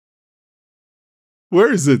Where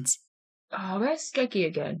is it? Oh, where's Skeggy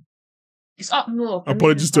again? It's up north.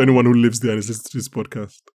 Apologies to anyone who lives there and is listening to this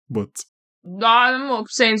podcast, but... No, I'm not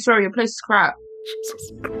saying sorry, your place is crap.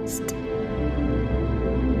 Jesus Christ.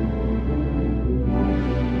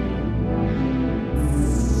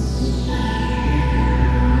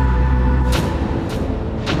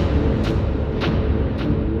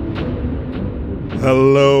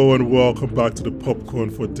 Hello and welcome back to the Popcorn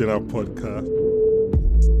for Dinner podcast.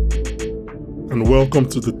 And welcome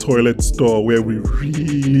to the toilet store where we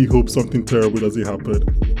really hope something terrible doesn't happen.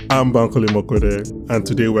 I'm Bankole Imoukhuede, and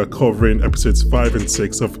today we're covering episodes 5 and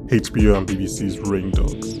 6 of HBO and BBC's Rain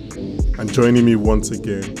Dogs. And joining me once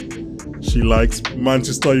again, she likes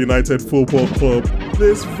Manchester United Football Club,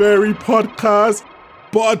 this very podcast,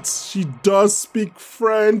 but she does speak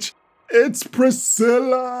French. It's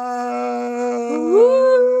Priscilla!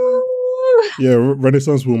 Woo! Yeah,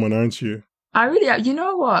 Renaissance woman, aren't you? You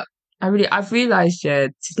know what? I've realised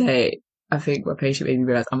today, I think my patient made me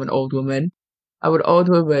realise I'm an old woman. I'm an old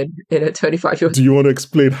woman in a 25-year-old. Do you want to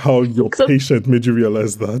explain how your patient made you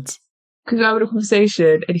realise that? Because we're having a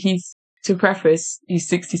conversation and he's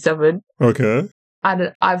 67. Okay.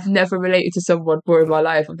 And I've never related to someone more in my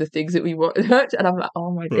life of the things that we watch. And I'm like, oh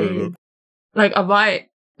my days. Like, am I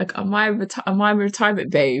a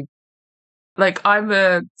retirement babe? Like, I'm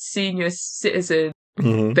a senior citizen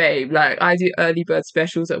babe. Like, I do early bird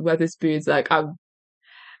specials at Wetherspoons. Like, I'm...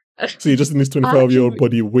 So you're just in this 25-year-old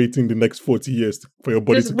body waiting the next 40 years for your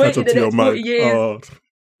body to catch up to your mind. Oh.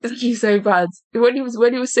 He's so bad. When he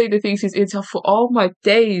was saying the things he's into, I thought, oh my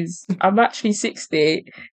days, I'm actually 60.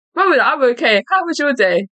 Mom, I'm okay. How was your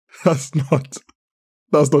day? That's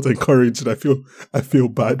not encouraged. I feel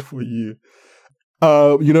bad for you.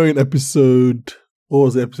 In episode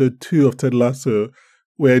 2 of Ted Lasso,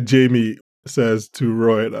 where Jamie says to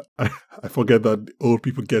Roy, I forget that old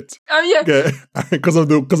people get because of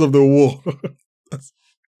the war.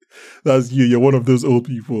 That's you. You're one of those old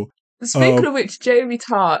people. Speaking of which, Jamie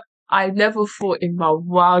Tart, I never thought in my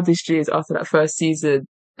wildest dreams after that first season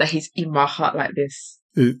that he's in my heart like this.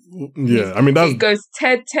 It goes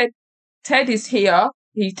Ted is here.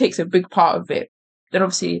 He takes a big part of it. Then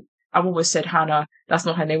obviously, I've almost said Hannah. That's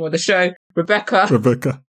not her name on the show. Rebecca.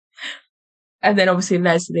 And then obviously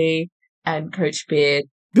Leslie and Coach Beard.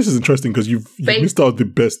 This is interesting because you've missed out the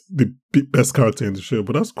best character in the show,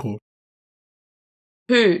 but that's cool.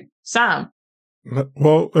 Who? Sam?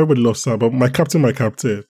 Well, everybody loves Sam, but my captain,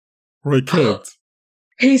 Roy Kent.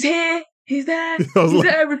 He's here. He's there. He's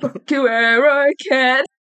everywhere, Roy Kent.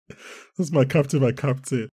 That's my captain.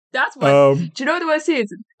 That's why. Do you know what the worst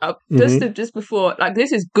is? Just before, like,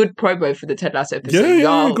 this is good promo for the Ted Lasso episode.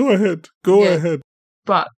 Yeah. Go ahead.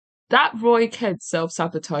 But that Roy Kent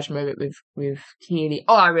self-sabotage moment with Keely.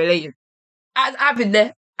 Oh, I related. I've been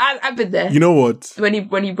there. I've been there. You know what? When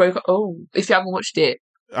he broke up. Oh, if you haven't watched it.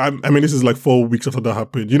 I mean, this is like 4 weeks after that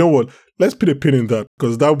happened. You know what? Let's put a pin in that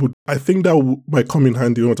because I think that might come in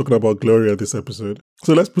handy when we're talking about Gloria this episode.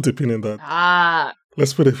 So let's put a pin in that.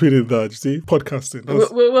 Let's put a pin in that. You see, podcasting.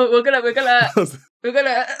 We're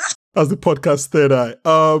gonna. As the podcast third eye.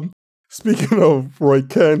 Speaking of Roy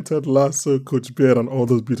Kent, Ted Lasso, Coach Beard, and all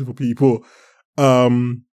those beautiful people,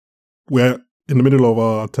 we're in the middle of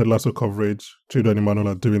our Ted Lasso coverage. Judah and Emmanuel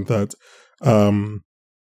are doing that.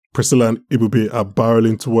 Priscilla and Ebube are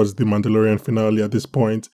barreling towards the Mandalorian finale at this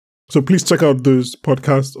point. So please check out those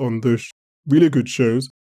podcasts on those really good shows.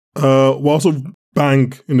 We're also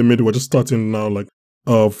bang in the middle. We're just starting now,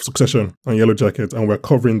 of Succession and Yellow Jacket, and we're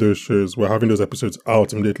covering those shows. We're having those episodes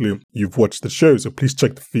out immediately. You've watched the show, so please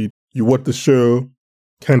check the feed. You watch the show,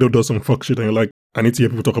 Kendall does some fuck shit, and you're like, I need to hear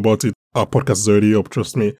people talk about it. Our podcast is already up,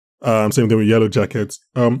 trust me. Same thing with Yellow Jackets.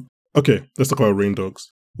 Okay, let's talk about Rain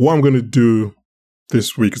Dogs. What I'm going to do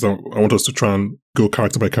this week is I want us to try and go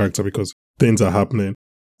character by character because things are happening.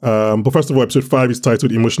 But first of all, episode 5 is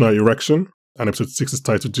titled Emotional Erection, and episode 6 is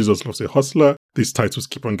titled Jesus Loves a Hustler. These titles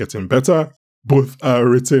keep on getting better. Both are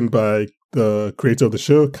written by the creator of the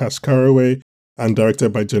show, Cash Caraway, and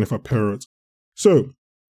directed by Jennifer Perrott. So,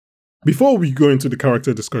 before we go into the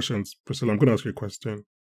character discussions, Priscilla, I'm going to ask you a question.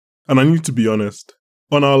 And I need to be honest.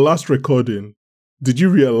 On our last recording, did you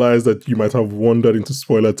realize that you might have wandered into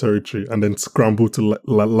spoiler territory and then scrambled to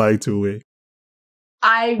lie it away?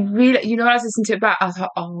 I really, when I was listening to it back, I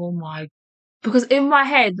thought, oh my... Because in my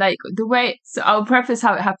head, like, the way... So I'll preface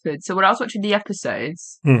how it happened. So when I was watching the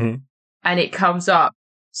episodes, and it comes up,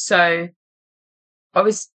 so...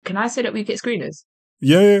 Can I say that we get screeners?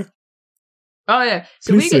 Yeah. Oh yeah,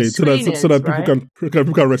 so please we get screeners, so that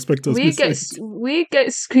people can respect us. We get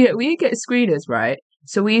screeners, right?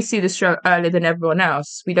 So we see the show earlier than everyone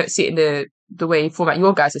else. We don't see it in the way format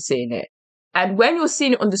your guys are seeing it. And when you're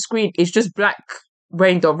seeing it on the screen, it's just black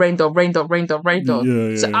rain dot, rain dot, rain dot, rain dot, rain dot.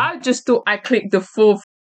 Yeah, So yeah. I just thought I clicked the fourth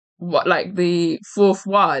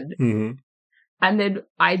one. Mm-hmm. And then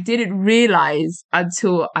I didn't realize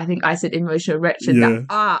until I think I said emotional erection that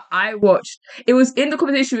I watched. It was in the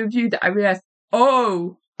conversation with you that I realized,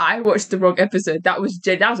 oh, I watched the wrong episode. That was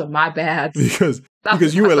on my bad. Because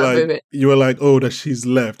you were like, oh, that she's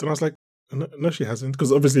left, and I was like, no, she hasn't.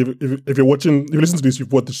 Because obviously, if you're watching, if you listen to this,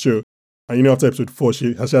 you've watched the show, and you know after episode 4,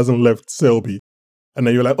 she hasn't left Selby, and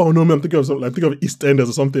then you're like, oh no, man, I'm thinking of something, like, think of EastEnders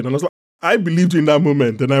or something, and I was like, I believed you in that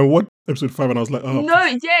moment, and I watched episode 5, and I was like, oh no,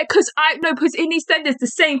 yeah, because in EastEnders the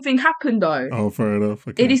same thing happened though. Oh, fair enough.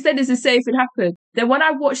 Okay. In EastEnders the same thing happened. Then when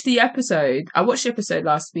I watched the episode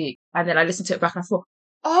last week, and then I listened to it back, and I thought,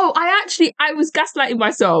 oh, I was gaslighting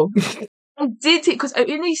myself. I did it because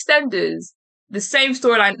in EastEnders, the same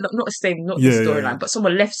storyline, not the storyline, but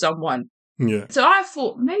someone left someone. Yeah. So I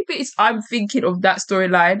thought maybe I'm thinking of that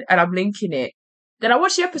storyline and I'm linking it. Then I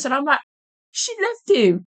watched the episode, I'm like, she left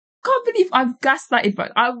him. Can't believe I've gaslighted,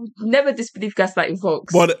 but I would never disbelieve gaslighting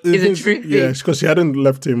folks. But it's a true thing. Yeah, because she hadn't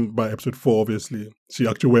left him by episode 4, obviously. She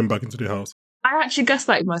actually went back into the house. I actually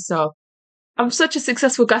gaslighted myself. I'm such a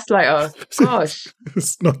successful gaslighter. Gosh.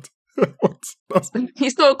 It's not.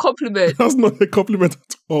 It's not a compliment. That's not a compliment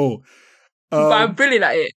at all. But I'm brilliant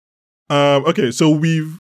at it. Okay, so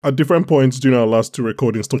we've, at different points during our last 2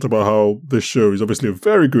 recordings, talked about how this show is obviously a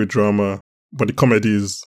very good drama, but the comedy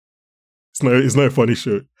is, it's not a funny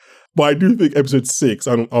show. But I do think episode 6,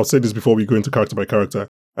 and I'll say this before we go into character by character,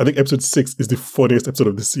 I think episode 6 is the funniest episode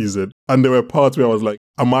of the season. And there were parts where I was like,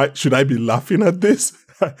 should I be laughing at this?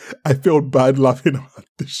 I felt bad laughing at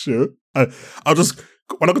the show. We're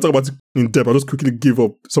not going to talk about it in depth. I'll just quickly give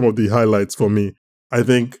up some of the highlights for me. I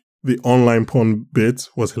think the online porn bit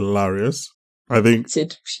was hilarious. I think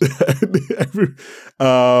the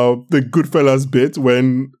Goodfellas bit,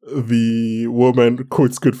 when the woman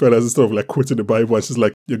quotes Goodfellas instead of like quoting the Bible, and she's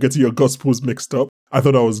like, you're getting your gospels mixed up. I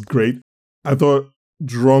thought that was great. I thought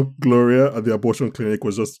drunk Gloria at the abortion clinic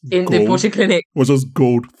was just in gold. The abortion clinic was just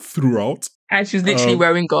gold throughout. And she was literally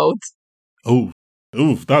wearing gold.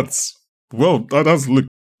 That's look.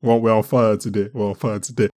 Well, we're on fire today.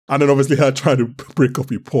 And then obviously her trying to break up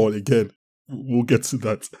with Paul again. We'll get to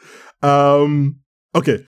that.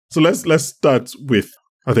 Okay, so let's start with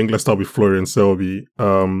Floria and Selby.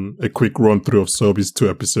 A quick run through of Selby's 2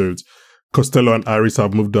 episodes. Costello and Iris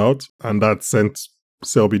have moved out, and that sent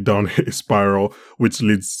Selby down a spiral, which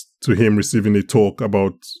leads to him receiving a talk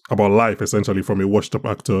about life, essentially, from a washed-up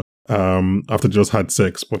actor after just had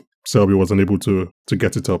sex, but Selby wasn't able to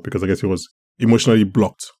get it up because I guess he was emotionally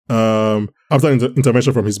blocked. After an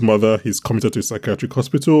intervention from his mother, he's committed to a psychiatric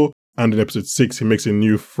hospital, and in episode 6, he makes a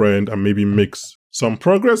new friend and maybe makes some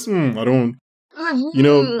progress. I don't... You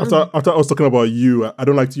know, after I was talking about you, I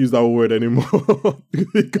don't like to use that word anymore. No,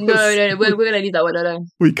 we're going to leave that word alone.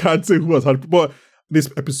 We can't say who has had... But this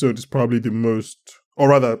episode is probably the most... Or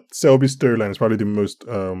rather, Selby's storyline is probably the most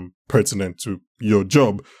pertinent to your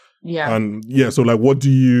job. Yeah. And yeah, so like, what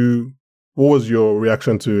was your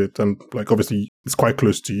reaction to it? And like, obviously, it's quite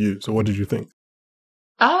close to you. So what did you think?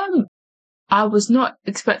 I was not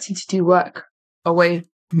expecting to do work away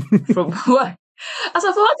from work. As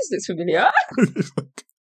I thought, this looks familiar.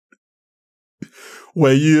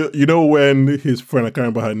 Where you know when his friend, I can't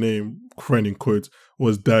remember her name, friend in quotes,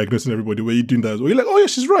 was diagnosing everybody, were you doing that as well? You're like, oh yeah,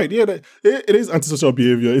 she's right. Yeah, it is antisocial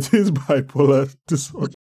behavior. It is bipolar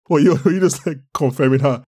disorder. Or you're just like confirming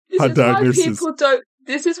her diagnosis.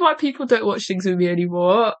 This is why people don't watch things with me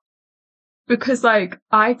anymore. Because like,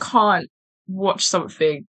 I can't watch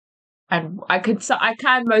something, and I can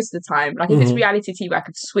most of the time. Like if it's reality TV, I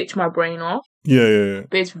could switch my brain off. Yeah.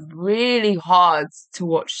 But it's really hard to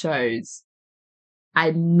watch shows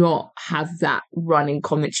and not have that running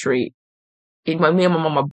commentary. Me and my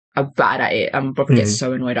mum are bad at it, and my brother gets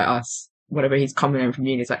so annoyed at us whenever he's coming home from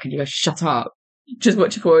uni. He's like, "Can you guys shut up? Just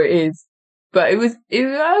watch it for what it is." But it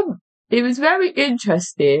was very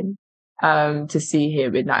interesting to see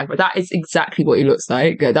him in that. But that is exactly what he looks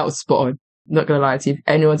like. That was spot on. Not gonna lie to you. If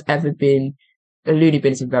anyone's ever been a loony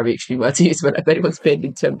bin, is a very extreme word to use, but if anyone's been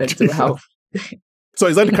into mental health. So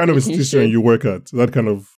is that the kind of institution you work at? Is that kind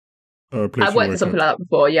of place I've worked at something like that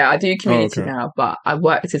before. Yeah, I do community now, but I've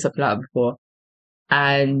worked at something like that before.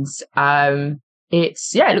 And it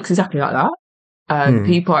looks exactly like that.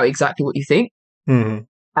 People are exactly what you think.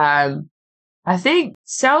 I think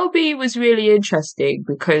Selby was really interesting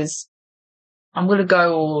because I'm going to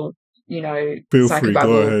go all,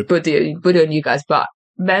 psychobabble, Buddha on you guys, but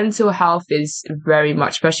mental health is very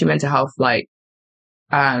much, especially mental health, like,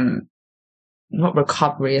 not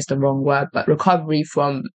recovery is the wrong word, but recovery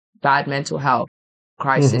from bad mental health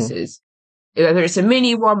crises. Whether it's a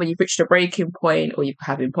mini one when you've reached a breaking point, or you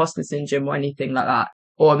have imposter syndrome or anything like that,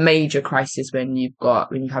 or a major crisis when you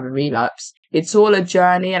have a relapse. It's all a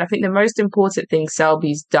journey. And I think the most important thing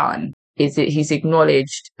Selby's done is that he's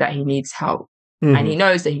acknowledged that he needs help, and he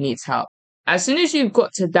knows that he needs help. As soon as you've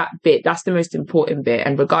got to that bit, that's the most important bit.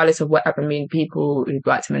 And regardless of whatever, I mean, people who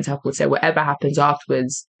work to mental health would say whatever happens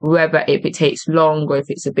afterwards, if it takes long or if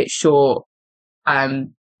it's a bit short,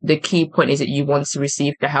 the key point is that you want to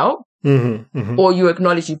receive the help, or you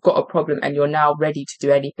acknowledge you've got a problem and you're now ready to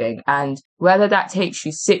do anything. And whether that takes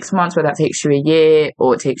you 6 months, whether that takes you a year,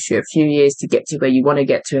 or it takes you a few years to get to where you want to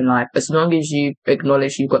get to in life, as long as you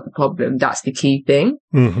acknowledge you've got the problem, that's the key thing.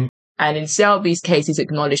 And in Selby's case, he's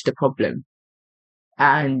acknowledged the problem.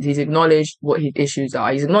 And he's acknowledged what his issues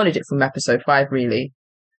are. He's acknowledged it from episode 5, really.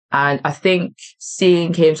 And I think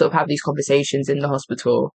seeing him sort of have these conversations in the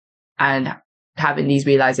hospital and having these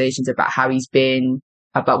realizations about how he's been,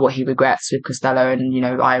 about what he regrets with Costello and, you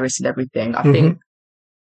know, Iris and everything, I think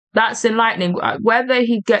that's enlightening. Whether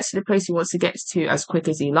he gets to the place he wants to get to as quick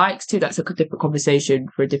as he likes to, that's a different conversation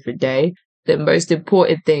for a different day. The most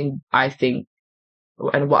important thing, I think,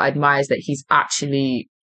 and what I admire, is that he's actually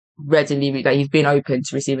that he's been open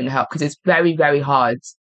to receiving the help, because it's very, very hard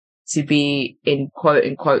to be in quote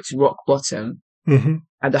unquote rock bottom. And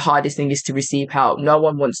the hardest thing is to receive help. No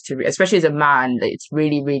one wants to, especially as a man, it's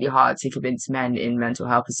really, really hard to convince men in mental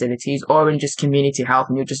health facilities or in just community health,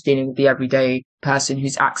 and you're just dealing with the everyday person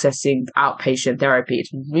who's accessing outpatient therapy.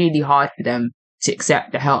 It's really hard for them to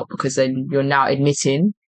accept the help, because then you're now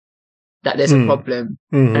admitting that there's a problem.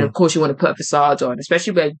 And of course you want to put a facade on,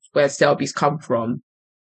 especially where Selby's come from.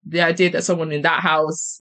 The idea that someone in that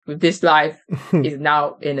house with this life is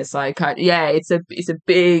now in a psychiatrist. Yeah, it's a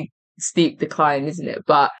big, steep decline, isn't it?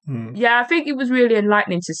 But yeah, I think it was really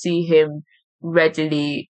enlightening to see him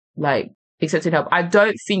readily accepting help. I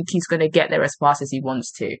don't think he's going to get there as fast as he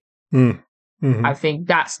wants to. I think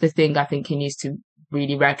that's the thing I think he needs to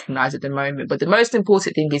really recognize at the moment. But the most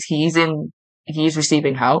important thing is he's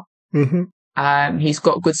receiving help. He's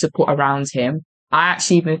got good support around him. I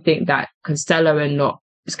actually even think that Costello and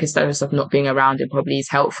stuff not being around him probably is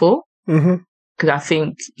helpful, because I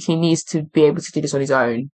think he needs to be able to do this on his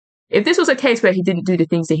own. If this was a case where he didn't do the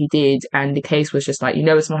things that he did, and the case was just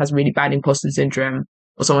if someone has really bad imposter syndrome,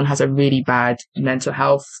 or someone has a really bad mental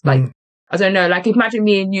health, I don't know, imagine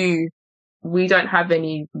me and you, we don't have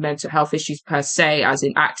any mental health issues per se, as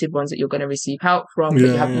in active ones that you're going to receive help from,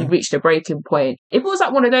 but you reached a breaking point. If it was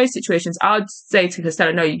one of those situations, I'd say to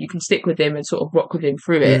Costello, no, you can stick with him and sort of rock with him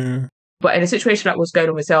through it. But in a situation like what's going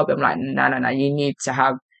on with Selby, I'm like, no, you need to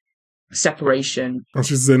have separation. And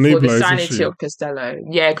she's an enabler, for the sanity of Costello.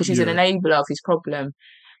 Yeah, because she's an enabler of his problem.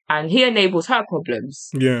 And he enables her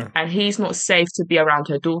problems. Yeah. And he's not safe to be around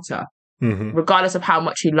her daughter. Regardless of how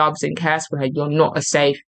much he loves and cares for her, you're not a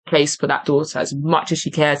safe place for that daughter. As much as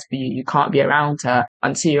she cares for you, you can't be around her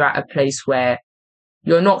until you're at a place where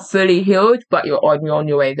you're not fully healed, but you're on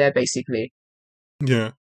your way there, basically.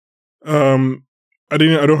 Yeah. I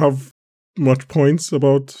don't have much points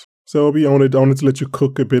about Selby. I wanted to let you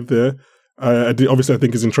cook a bit there. Obviously, I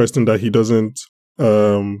think it's interesting that he doesn't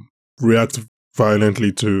react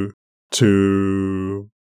violently to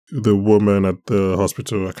the woman at the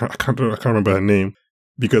hospital. I can't remember her name,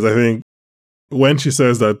 because I think when she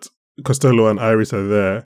says that Costello and Iris are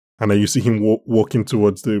there, and then you see him walking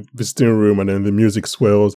towards the visiting room, and then the music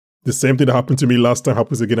swells. The same thing that happened to me last time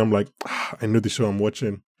happens again. I'm like, I know the show I'm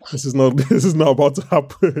watching. This is not about to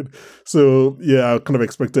happen. So yeah, I kind of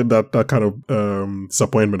expected that kind of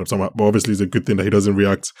disappointment of someone. But obviously, it's a good thing that he doesn't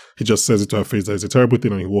react. He just says it to her face that it's a terrible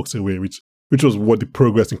thing, and he walks away, which was what the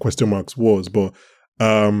progress in question marks was. But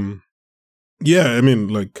yeah, I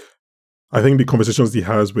mean, I think the conversations he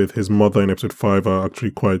has with his mother in episode 5 are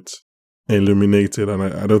actually quite illuminated, and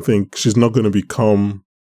I don't think she's not going to become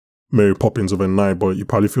Mary Poppins overnight, but you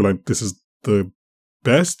probably feel like this is the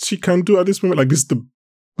best she can do at this moment. This is the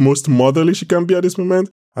most motherly she can be at this moment.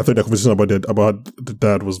 I thought the conversation about the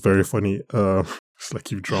dad was very funny. It's like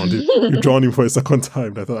you've drowned him for a second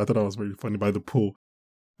time. I thought that was very funny by the pool.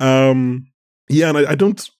 Yeah, and I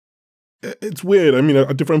don't. It's weird. I mean,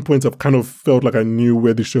 at different points, I've kind of felt like I knew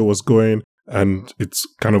where the show was going, and it's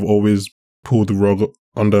kind of always pulled the rug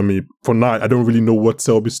under me. For now, I don't really know what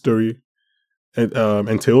Selby's story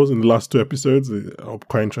entails in the last 2 episodes. I'm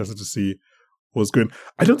quite interested to see what's going.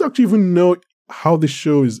 I don't actually even know how the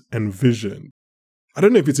show is envisioned. I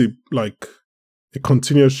don't know if it's a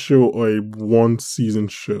continuous show or a 1-season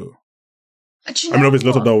show. I mean, obviously,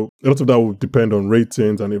 a lot of that will depend on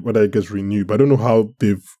ratings and whether it gets renewed. But I don't know how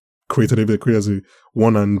they've created it. If they create as a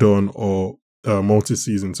one and done, or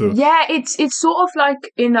multi-season. So yeah, it's sort of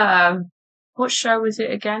like in what show was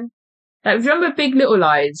it again? Like, remember Big Little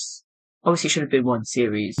Lies? Obviously, it should have been one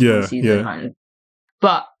series, one season,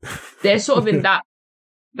 but they're sort of in that.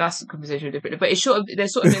 That's a conversation different, but they're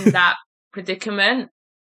sort of in that predicament,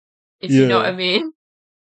 if you know what I mean.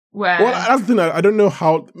 Where, well, that's the thing. I don't know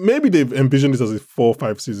how. Maybe they've envisioned this as a 4 or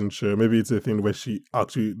 5 season show. Maybe it's a thing where she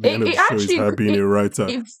actually the end of the show is her being a writer.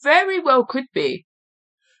 It very well could be.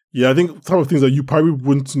 Yeah, I think some of the things that you probably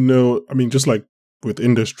wouldn't know. I mean, just like with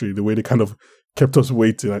industry, the way they kind of kept us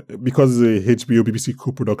waiting because it's a HBO BBC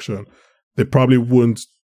co-production, they probably won't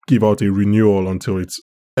give out a renewal until it's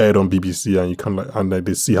aired on BBC, and you can and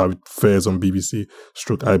they see how it fares on BBC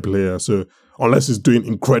stroke iPlayer. So unless it's doing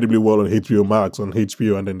incredibly well on HBO Max on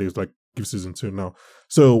HBO, and then there's like give season 2 now,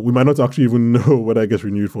 so we might not actually even know whether it gets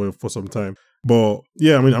renewed for some time. But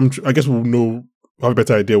yeah, I mean, I guess we'll have a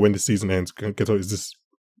better idea when the season ends. Get out, is this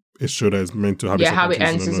a show that is meant to have how it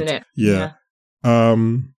ends, isn't it? Yeah.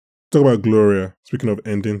 Talk about Gloria. Speaking of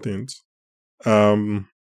ending things, in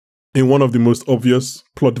one of the most obvious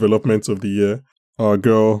plot developments of the year, our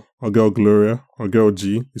girl Gloria, our girl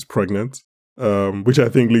G, is pregnant, which I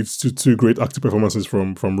think leads to 2 great acting performances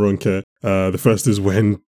from Ronke. The first is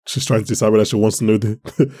when she's trying to decide whether she wants to know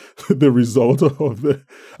the result of it,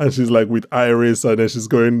 and she's like with Iris, and then she's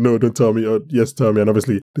going, "No, don't tell me," or "Yes, tell me." And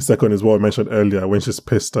obviously, the second is what I mentioned earlier, when she's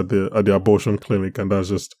pissed at the abortion clinic, and that's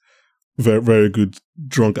just very, very good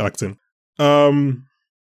drunk acting.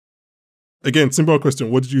 Again, simple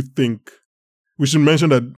question: what did you think? We should mention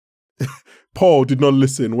that Paul did not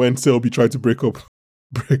listen when Selby tried to break up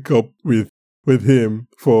with him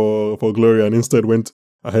for Gloria, and instead went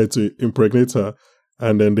ahead to impregnate her.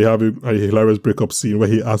 And then they have a hilarious breakup scene where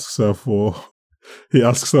he asks her for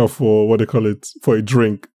what they call it, for a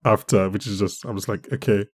drink after, which is just, I'm just like,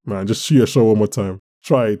 okay, man, just shoot your shot one more time.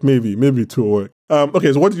 Try it, maybe it will work.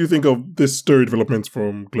 Okay, so what did you think of this story development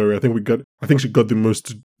from Gloria? I think she got the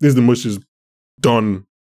most. This is the most she's done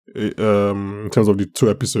in terms of the 2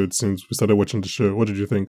 episodes since we started watching the show. What did you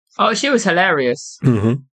think? Oh, she was hilarious.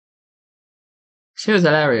 Mm-hmm. She was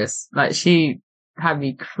hilarious. Like, she had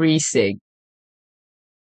me creasing.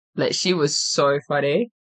 Like, she was so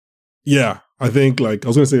funny. Yeah, I think, like, I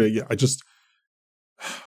was going to say, yeah, I just,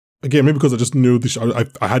 again, maybe because I just knew this,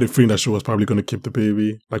 I had a feeling that she was probably going to keep the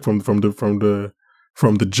baby, like, from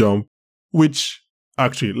the jump, which,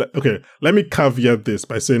 actually, okay, let me caveat this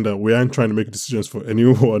by saying that we aren't trying to make decisions for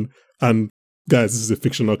anyone, and, guys, this is a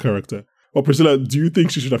fictional character. Well, Priscilla, do you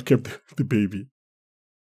think she should have kept the baby?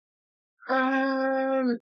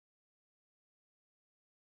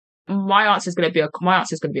 My answer is going to be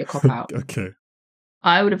a cop out. Okay.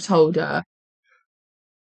 I would have told her.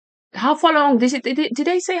 How far along? Did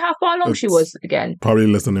they say how far along she was again? Probably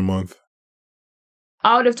less than a month.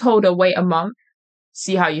 I would have told her, wait a month,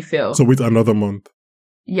 see how you feel. So wait another month.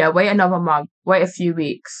 Yeah, wait another month. Wait a few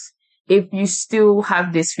weeks. If you still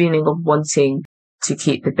have this feeling of wanting to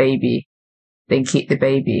keep the baby, then keep the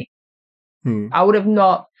baby. I would have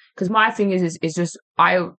not, because my thing is just,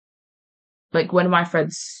 like, one of my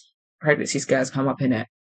friends' pregnancy scares come up in it,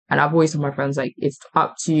 and I've always told my friends, like, it's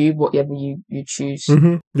up to you, whatever you choose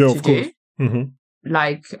to do. Mm-hmm.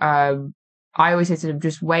 Like, I always say to them,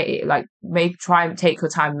 just wait, like, try and take your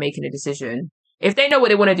time making a decision. If they know what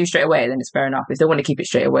they want to do straight away, then it's fair enough. If they want to keep it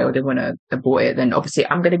straight away or they want to abort it, then obviously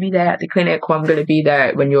I'm going to be there at the clinic, or I'm going to be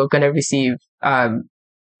there when you're going to receive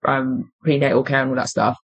prenatal care and all that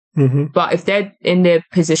stuff. Mm-hmm. But if they're in the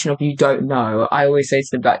position of you don't know, I always say to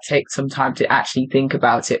them that take some time to actually think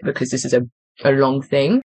about it, because this is a long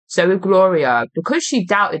thing. So with Gloria, because she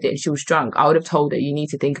doubted it and she was drunk, I would have told her, you need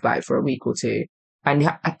to think about it for a week or 2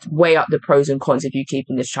 and weigh up the pros and cons of you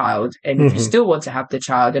keeping this child. And if you still want to have the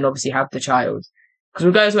child, then obviously have the child. Because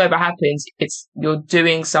regardless of whatever happens, you're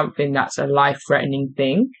doing something that's a life-threatening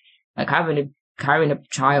thing. Like, carrying a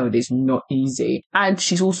child is not easy. And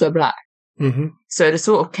she's also black. Mm-hmm. So the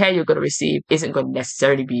sort of care you're going to receive isn't going to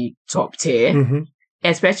necessarily be top tier,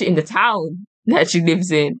 especially in the town that she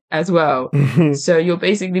lives in as well. Mm-hmm. So you're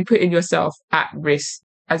basically putting yourself at risk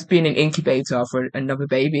as being an incubator for another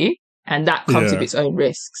baby. And that comes with its own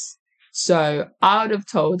risks. So I would have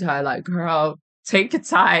told her, like, girl, take your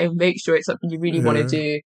time, make sure it's something you really want to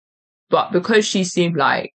do. But because she seemed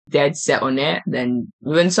like dead set on it, then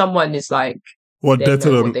when someone is like... What, dead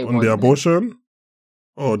set on the abortion?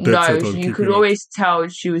 Or dead set on you could always tell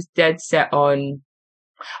she was dead set on...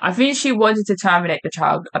 I think she wanted to terminate the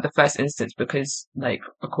child at the first instance because, like,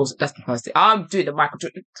 of course, that's the first thing. I'm doing the Michael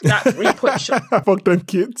Jordan. That re-put shot. Fuck them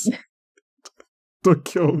kids. Don't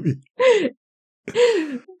kill me.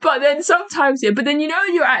 But then sometimes, but then,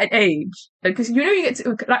 you're at an age, because you get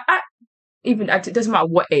to, like, even it doesn't matter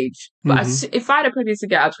what age. But if I had a pregnancy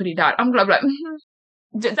girl at 29, I'm gonna be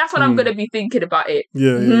like, that's what I'm gonna be thinking about it.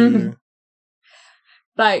 Yeah.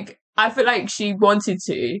 Like, I feel like she wanted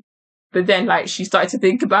to, but then like she started to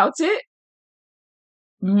think about it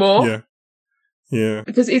more. Yeah.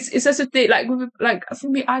 Because it's such a thing. Like for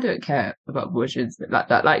me, I don't care about abortions like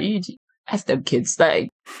that. Like you, ask them kids. Like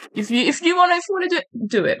if you want to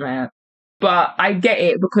do it, man. But I get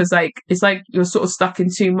it because like it's like you're sort of stuck in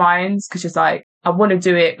two minds because you're like, I want to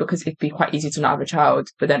do it because it'd be quite easy to not have a child,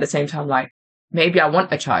 but then at the same time, like maybe I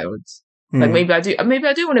want a child. Like maybe I do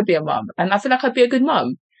want to be a mum, and I feel like I'd be a good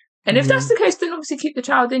mum. And if that's the case, then obviously keep the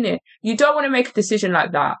child in it. You don't want to make a decision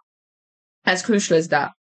like that, as crucial as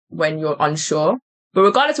that, when you're unsure. But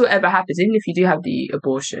regardless of whatever happens, even if you do have the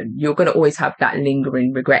abortion, you're going to always have that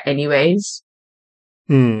lingering regret anyways.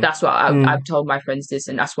 That's what I've told my friends this,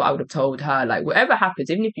 and that's what I would have told her. Like, whatever happens,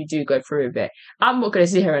 even if you do go through with it, I'm not going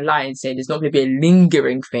to sit here and lie and say there's not going to be a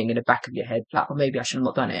lingering thing in the back of your head. Like, well, maybe I should have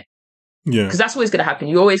not done it. Yeah. Because that's always going to happen.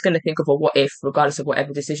 You're always going to think of a what if, regardless of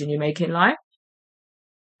whatever decision you make in life.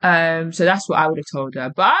 So that's what I would have told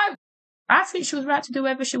her. But I think she was right to do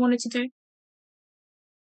whatever she wanted to do.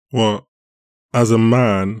 Well, as a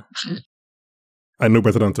man, I know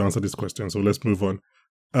better than to answer this question, so let's move on.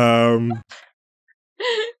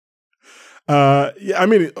 Yeah, I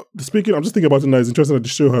mean, speaking, I'm just thinking about it now. It's interesting that the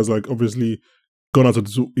show has like obviously gone out of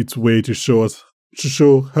its way to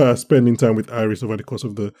show her spending time with Iris over the course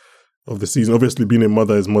of the season. Obviously, being a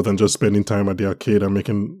mother is more than just spending time at the arcade and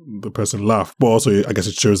making the person laugh, but also I guess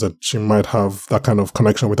it shows that she might have that kind of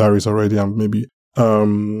connection with Iris already, and maybe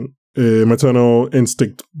a maternal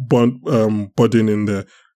instinct budding in there.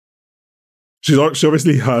 She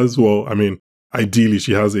obviously has. Well, I mean, ideally,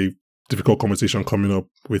 she has a difficult conversation coming up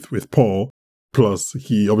with Paul. Plus,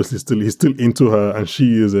 he's still into her, and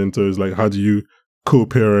she is into. It's like, how do you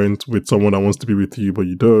co-parent with someone that wants to be with you but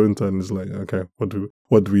you don't? And it's like, okay, what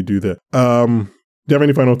do we do there? Do you have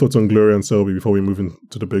any final thoughts on Gloria and Selby before we move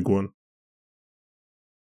into the big one?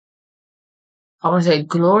 I want to say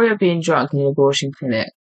Gloria being drunk in an abortion clinic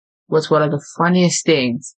was one of the funniest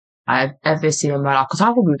things I've ever seen in my life, because I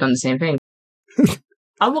probably done the same thing.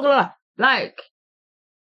 I'm not gonna lie, like,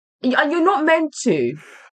 and you're not meant to.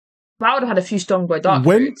 I would have had a few strong boy dark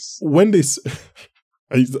fruits. When this,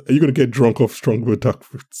 are you going to get drunk off strong boy dark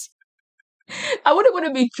fruits? I wouldn't want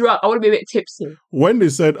to be drunk. I want to be a bit tipsy. When they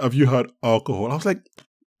said, "Have you had alcohol?" I was like,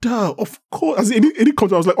 "Duh, of course." As any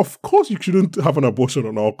concept, I was like, "Of course you shouldn't have an abortion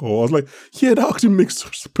on alcohol." I was like, "Yeah, that actually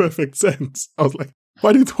makes perfect sense." I was like,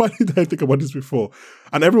 "Why did I think about this before?"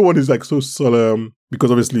 And everyone is like so solemn because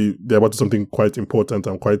obviously they're about to do something quite important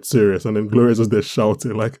and quite serious. And then Gloria's just there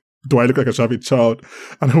shouting like, do I look like I should have a child?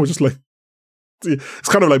 And I was just like, it's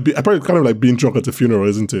kind of like being drunk at a funeral,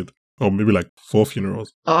 isn't it? Or maybe like 4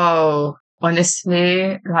 funerals. Oh,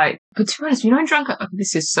 honestly, like, but to be honest, drunk at,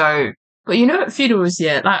 this is so, but at funerals,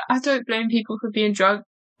 yeah, like, I don't blame people for being drunk.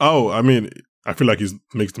 Oh, I mean, I feel like it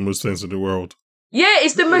makes the most sense in the world. Yeah,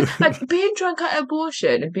 it's the most, like, being drunk at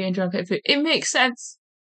abortion and being drunk at food, it makes sense.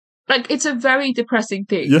 Like, it's a very depressing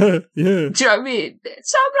thing. Yeah. Do you know what I mean?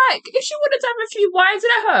 So I'm like, if she wanted to have a few wines,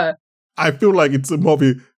 let her. I feel like it's a more of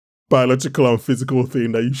a biological and physical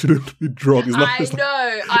thing that you shouldn't be drunk. It's not,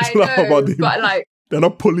 I know, but like, they're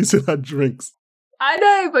not policing her drinks. I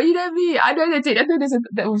know, but you know me. I know they did. I know there's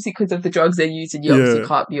obviously because of the drugs they're using, you obviously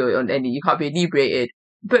can't be on any. You can't be inebriated.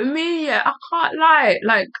 But me, I can't lie.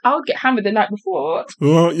 Like, I would get hammered the night before.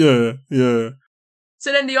 Well, yeah.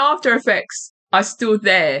 So then the after effects are still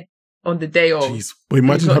there on the day of. Jeez, but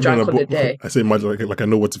imagine having an abortion. I say imagine like I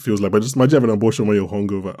know what it feels like, but just imagine having an abortion when you're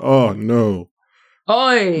hungover. Oh no.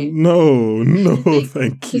 Oi. No,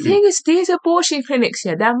 thank you. The thing is, these abortion clinics,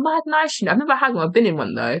 they're mad nice, I've never had one. I've been in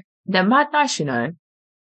one though. They're mad nice, The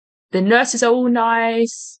nurses are all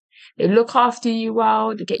nice. They look after you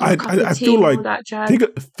well. They get you a cup of tea and all that jazz.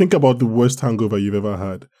 Think about the worst hangover you've ever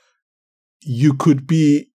had. You could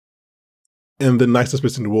be in the nicest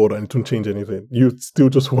place in the world and it won't change anything. You still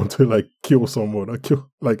just want to like kill someone or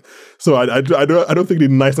so I don't think the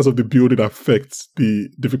niceness of the building affects the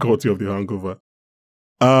difficulty of the hangover.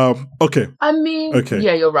 Okay. I mean, okay.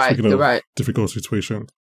 Yeah, you're right. You're right. Difficult situation.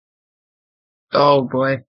 Oh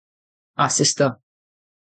boy. Our sister.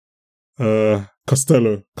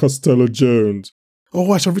 Costello Jones.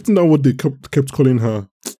 Oh, I should have written down what they kept calling her.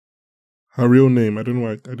 Her real name. I didn't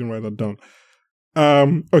write that down.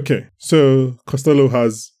 Okay, so Costello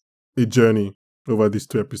has a journey over these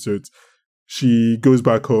 2 episodes. She goes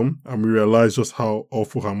back home and we realize just how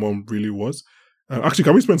awful her mom really was. Actually,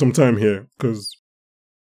 can we spend some time here? Because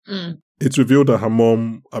it's revealed that her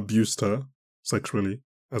mom abused her sexually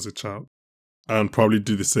as a child. and probably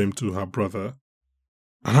did the same to her brother.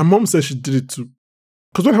 And her mom said she did it to...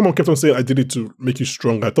 Because when her mom kept on saying, I did it to make you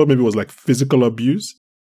stronger, I thought maybe it was like physical abuse.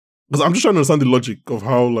 Because I'm just trying to understand the logic of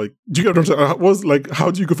how, like... Do you get what I'm saying? Was like,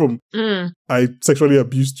 how do you go from, I sexually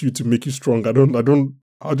abused you to make you strong? I don't know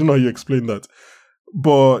how you explain that.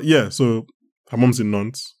 But yeah, so her mom's a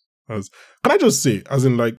nonce. Can I just say, as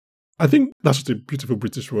in like, I think that's just a beautiful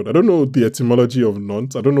British word. I don't know the etymology of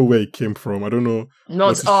nonce. I don't know where it came from. I don't know.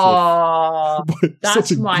 Nonce. Oh, that's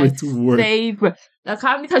such a my great word. Favorite. Like,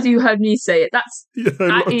 how many times have you heard me say it?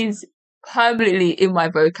 That is permanently in my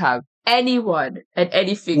vocab. Anyone and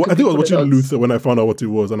anything. Well, I think I was watching Luther when I found out what it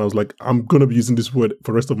was, and I was like, I'm gonna be using this word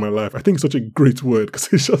for the rest of my life. I think it's such a great word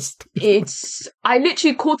because it's just. I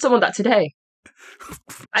literally called someone that today.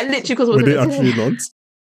 Were they actually nonce?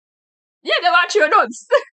 Yeah, they were actually nonce.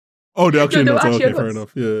 Oh, they're actually nonce. Okay, fair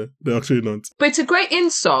enough. Yeah, they're actually nonce. But it's a great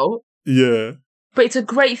insult. Yeah. But it's a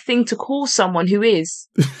great thing to call someone who is.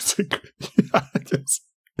 I guess.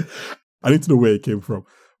 I need to know where it came from.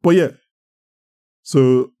 But yeah.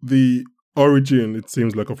 So the origin, it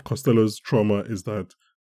seems like, of Costello's trauma is that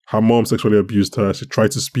her mom sexually abused her. She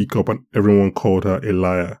tried to speak up and everyone called her a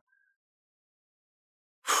liar.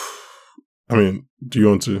 I mean, do you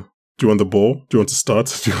want the ball? Do you want to start?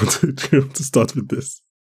 Do you want to start with this?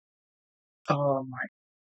 Oh my.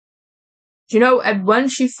 Do you know, and when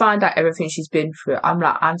she found out everything she's been through,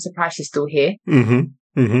 I'm surprised she's still here.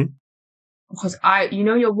 Mm-hmm. Mm-hmm. Because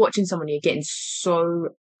you're watching someone, you're getting so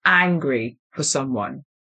angry for someone.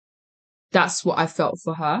 That's what I felt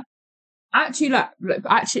for her. Actually, I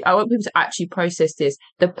want people to actually process this.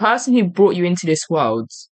 The person who brought you into this world,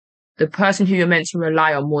 the person who you're meant to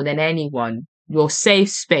rely on more than anyone, your safe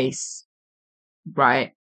space,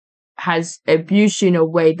 right, has abused you in a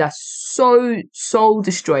way that's so soul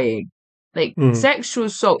destroying. Like, sexual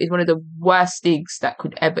assault is one of the worst things that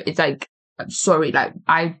could ever. It's like, I'm sorry, like,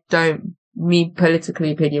 me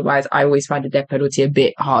politically opinion wise, I always find the death penalty a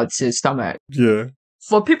bit hard to stomach. Yeah.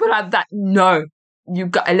 For people like that, no, you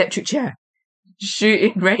got electric chair,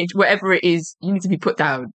 shooting range, whatever it is, you need to be put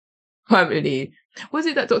down permanently. What was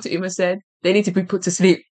it that Dr. Uma said? They need to be put to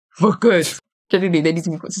sleep for good. Genuinely, they need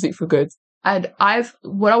to be put to sleep for good. And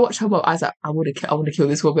when I watched her, I was like, I want to kill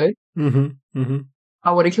this woman. Mm-hmm. Mm-hmm.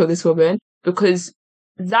 I want to kill this woman because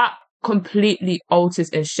that completely alters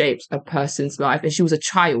and shapes a person's life. And she was a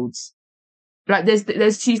child. Like,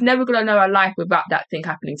 she's never going to know her life without that thing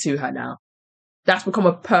happening to her now. That's become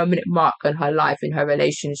a permanent mark on her life, in her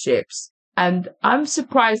relationships. And I'm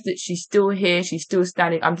surprised that she's still here. She's still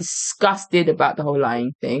standing. I'm disgusted about the whole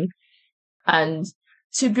lying thing. And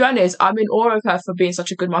to be honest, I'm in awe of her for being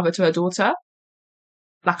such a good mother to her daughter.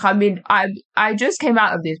 Like, I mean, I just came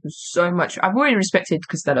out of this with so much. I've already respected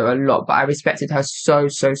Costello a lot, but I respected her so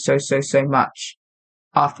much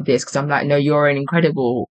after this, because I'm like, no, you're an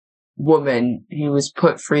incredible woman who was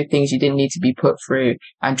put through things you didn't need to be put through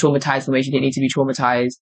and traumatized in ways you didn't need to be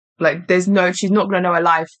traumatized. Like, she's not going to know her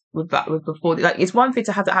life with before. Like, it's one thing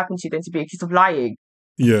to have that happen to you than to be accused of lying.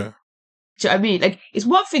 Yeah. Do you know what I mean? Like, it's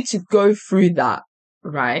one thing to go through that,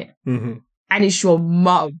 right? Mm-hmm. And it's your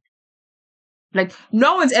mum. Like,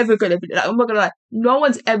 no one's ever going to be, like, I'm not going to lie, no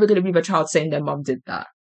one's ever going to believe a child saying their mum did that.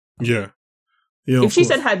 Yeah. Yeah. If she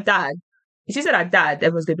said her dad,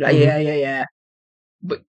 everyone's going to be like, yeah.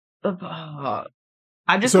 But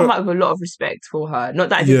I've just come out with a lot of respect for her. Not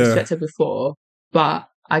that I didn't respect her before, but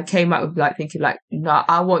I came out with, like, thinking, like, no,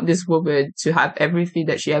 I want this woman to have everything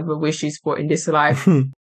that she ever wishes for in this life.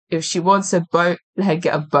 If she wants a boat, let her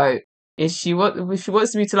get a boat. If she wants to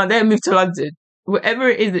move to London, let her move to London. Whatever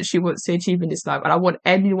it is that she wants to achieve in this life. And I want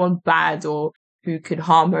anyone bad or who could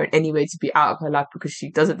harm her in any way to be out of her life, because she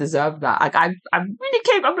doesn't deserve that. Like, I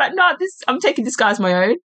really I'm like, no, I'm taking this guy as my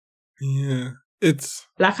own. Yeah. It's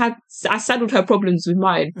like, I saddled her problems with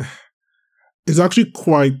mine. It's actually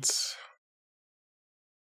quite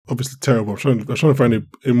obviously terrible. I'm trying to find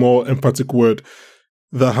a more emphatic word,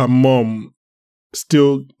 that her mom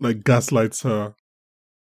still, like, gaslights her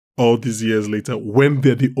all these years later when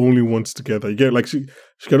they're the only ones together. You get, like, she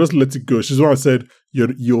can just let it go. She's the one who said,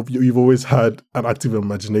 you've always had an active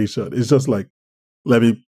imagination. It's just like, let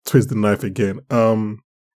me twist the knife again.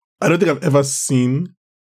 I don't think I've ever seen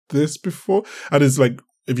this before. And it's like,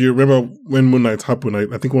 if you remember when Moon Knight happened,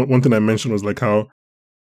 I think one thing I mentioned was like how,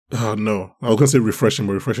 oh no, I was going to say refreshing,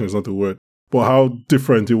 but refreshing is not the word. But how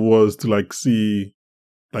different it was to, like, see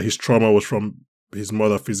that his trauma was from his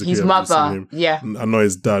mother physically. His mother, him, yeah. And not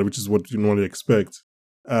his dad, which is what you normally expect.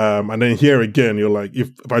 And then here again, you're like,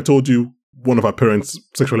 if I told you one of her parents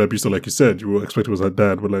sexually abused her, like you said, you would expect it was her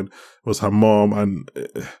dad, but then it was her mom. And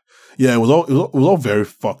yeah, it was all very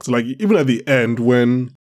fucked. Like, even at the end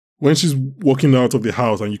when when she's walking out of the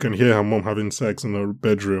house and you can hear her mom having sex in her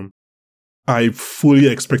bedroom, I fully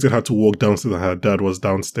expected her to walk downstairs and her dad was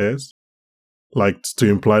downstairs. Like, to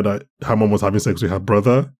imply that her mom was having sex with her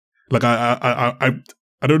brother. Like,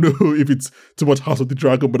 I don't know if it's too much House of the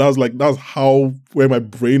Dragon, but that's where my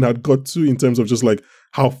brain had got to in terms of just like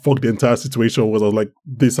how fucked the entire situation was. I was like,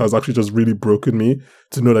 this has actually just really broken me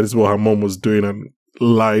to know that this is what her mom was doing and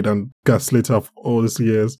lied and gaslit her for all these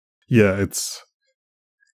years. Yeah, it's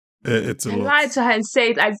a lot. Lied to her and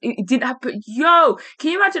said like it didn't happen. Yo,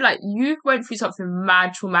 can you imagine like you went through something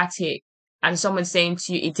mad traumatic and someone saying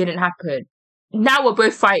to you it didn't happen? Now we're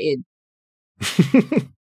both fighting.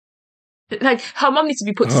 Like, her mom needs to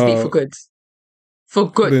be put to sleep for good. For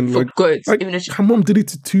good. Like, even if her mom did it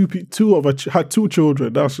to two of her two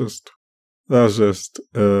children. That's just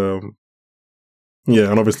yeah,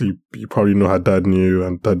 and obviously you probably know her dad knew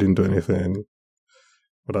and dad didn't do anything.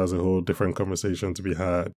 But that's a whole different conversation to be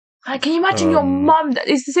had. Like, can you imagine your mom?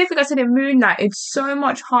 It's the same thing I said in Moon Knight. It's so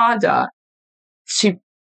much harder to.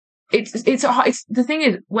 It's the thing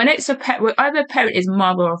is when it's a pet, when either parent is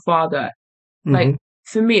mother or father. Like,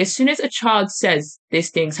 for me, as soon as a child says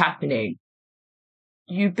this thing's happening,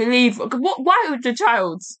 you believe. Why would the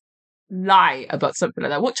child lie about something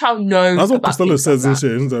like that? What child knows? That's what about Costello says, like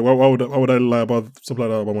isn't it? Why would I lie about something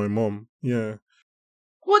like that about my mom? Yeah.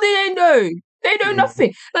 What do they know? They know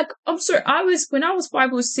nothing. Like, I'm sorry, when I was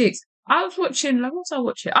 5 or 6, I was watching, like, what was I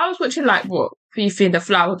watching? I was watching, like, what? Fifi and the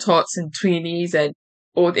Flower Tots and Tweenies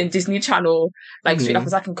or in Disney Channel, like, Sweet Life of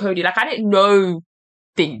Zack and Cody. Like, I didn't know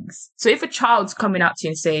things. So if a child's coming out to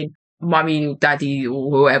you and saying, Mummy, Daddy,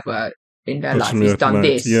 or whoever in their life has done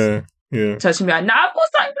this. Yeah. Touching me at night, of course,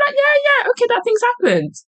 like, yeah, okay, that thing's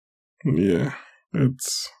happened. Yeah.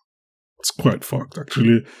 It's quite fucked,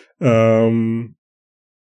 actually.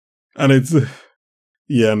 And it's,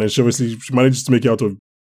 yeah, and then she manages to make it out of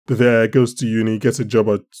there, goes to uni, gets a job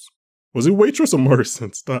at, was it Waitress or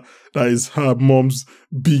Morrison's? That is her mom's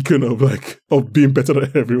beacon of being better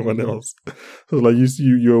than everyone else. So like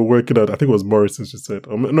you're working at, I think it was Morrison's, she said.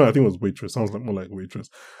 No, I think it was Waitress. Sounds like more like Waitress.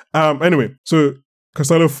 Anyway, so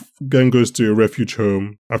Costello then goes to a refuge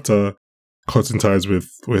home after cutting ties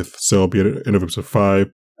with Selby in episode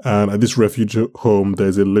 5. And at this refuge home,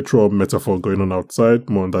 there's a literal metaphor going on outside.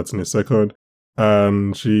 More on that in a second.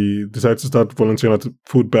 And she decides to start volunteering at the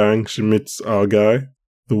food bank. She meets our guy,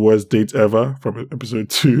 the worst date ever, from episode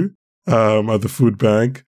 2, at the food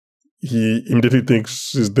bank. He immediately thinks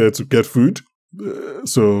she's there to get food.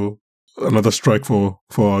 So another strike for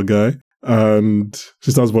our guy. And she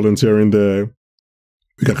starts volunteering there.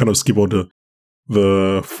 We can kind of skip all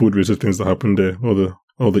the food related things that happen there,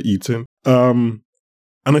 all the eating.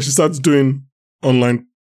 And then she starts doing online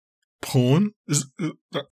porn. Is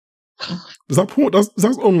that porn? That's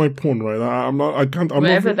online porn, right?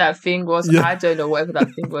 Whatever that thing was, yeah. I don't know. Whatever that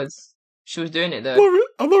thing was, she was doing it though.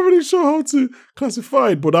 I'm not really sure how to classify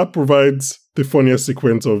it, but that provides the funniest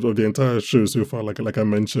sequence of the entire show so far. Like I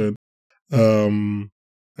mentioned, and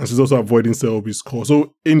she's also avoiding Selby's call.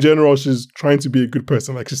 So in general, she's trying to be a good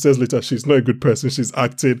person. Like she says later, she's not a good person. She's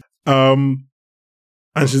acting.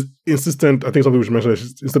 And she's insistent, I think some people should mention that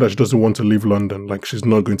instead that she doesn't want to leave London. Like, she's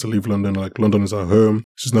not going to leave London. Like, London is her home.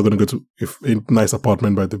 She's not going to go to a nice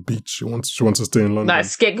apartment by the beach. She wants to stay in London.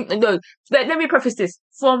 No, let me preface this.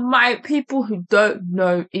 For my people who don't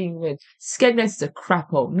know England, Skegness is a crap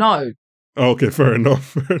hole. No. Okay, fair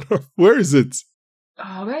enough. Where is it?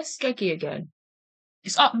 Oh, where's Skeggy again?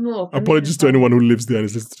 It's up north. Apologies to anyone who lives there and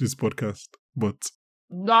is listening to this podcast, but...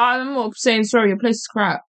 No, I'm not saying sorry, your place is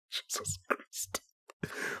crap. Jesus Christ.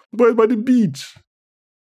 But by the beach.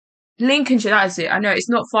 Lincolnshire, that's it. I know, it's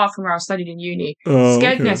not far from where I studied in uni.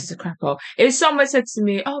 Skegness is a crap hole. If someone said to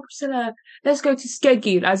me, oh, Priscilla, let's go to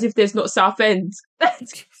Skeggy, as if there's not Southend.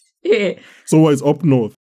 Yeah. So what, it's up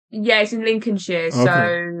north? Yeah, it's in Lincolnshire.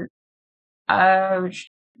 Okay. So,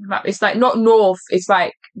 it's like not north, it's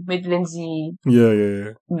like Midlandsy.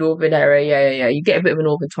 Yeah. Northern area, yeah. You get a bit of a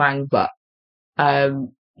northern twang, but, no,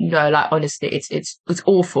 like, honestly, it's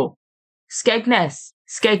awful. Skegness.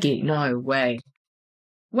 Skeggy. No way.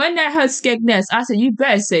 When they heard Skegness, I said, you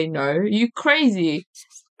better say no. You crazy.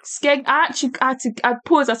 I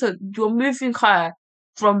paused. I said, you're moving her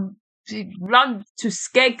from London to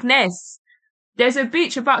Skegness. There's a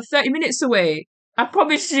beach about 30 minutes away. I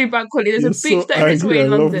promise you, Bankole, there's a beach 30 minutes away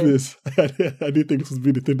in London. I love this. I didn't think this would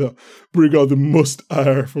be the thing that bring out the most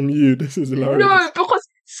ire from you. This is hilarious. No, because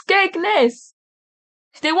Skegness.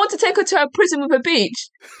 They want to take her to a prison with a beach.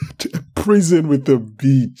 A prison with a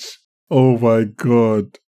beach. Oh my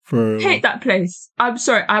God. Hate that place. I'm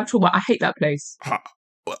sorry, I'm talking about, I hate that place.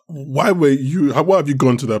 Why have you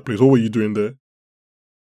gone to that place? What were you doing there?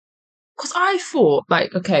 because I thought,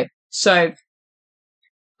 like, okay, so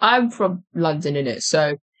I'm from London, innit?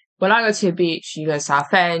 So when I go to a beach, you go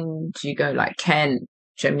Southend, you go like Kent,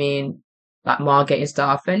 do you know what I mean? Like Margate and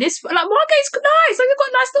stuff. And it's like Margate's nice. Like, you've got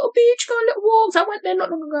a nice little beach, go on little walks. I went there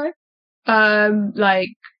not long ago.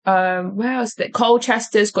 Where else?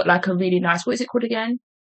 Colchester's got like a really nice, what is it called again?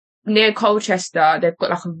 Near Colchester, they've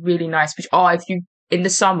got like a really nice beach. Oh, if you in the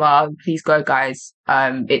summer, please go, guys.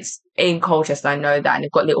 It's in Colchester, I know that, and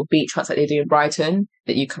they've got little beach huts like they do in Brighton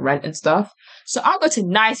that you can rent and stuff. So I go to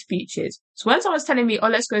nice beaches. So when someone's telling me, oh,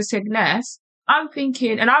 let's go to Skegness, I'm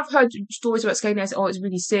thinking, and I've heard stories about Skegness, oh, it's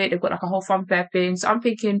really sick, they've got like a whole fun fair thing. So I'm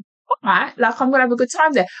thinking, all right, like I'm gonna have a good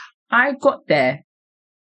time there. I got there.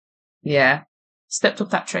 Yeah. Stepped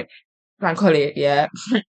off that train. Bankole, yeah.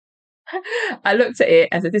 I looked at it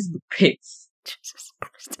and said, this is the pits. Jesus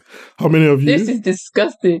Christ. How many of you? This is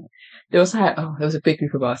disgusting. There was a big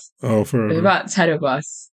group of us. Oh, fair enough. There was about 10 of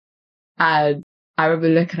us. And I remember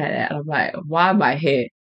looking at it and I'm like, why am I here?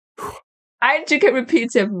 I just kept repeating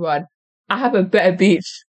to everyone, I have a better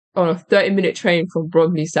beach on a 30-minute train from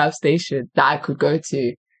Bromley South Station that I could go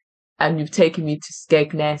to. And you've taken me to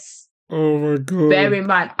Skegness. Oh my God. Bear in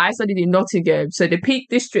mind, I studied in Nottingham, so the Peak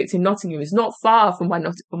District in Nottingham is not far from my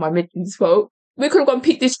Midlands folk. We could have gone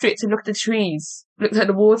Peak District and looked at the trees, looked at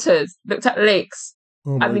the waters, looked at lakes.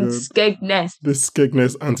 Oh my God. Skegness. This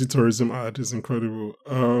Skegness anti-tourism ad is incredible.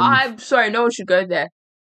 I'm sorry, no one should go there.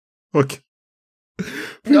 Okay.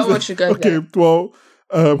 No one should go there. Okay, well,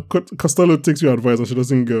 Costello takes your advice and she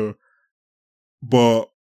doesn't go. But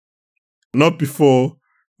not before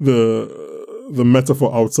the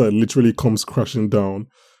metaphor outside literally comes crashing down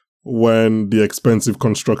when the expensive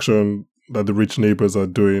construction that the rich neighbors are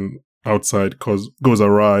doing outside goes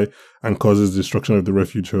awry and causes destruction of the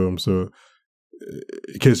refuge home. So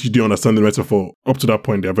in case you do understand the metaphor, up to that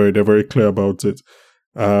point they're very clear about it.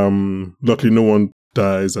 Luckily no one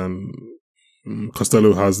dies, and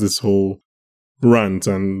Costello has this whole rant,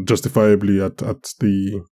 and justifiably at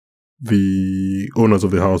the owners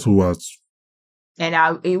of the house who was.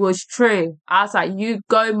 And it was true. I was like, you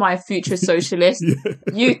go, my future socialist. Yeah.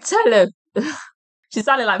 You tell him. She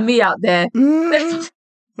sounded like me out there. Your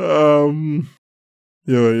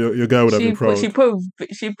guy would have been proud. She put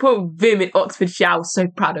Vim in Oxfordshire. I was so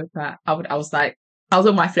proud of her. I was like, I was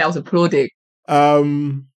on my feet. I was applauding. Yeah,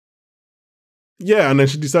 and then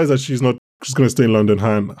she decides that she's going to stay in London,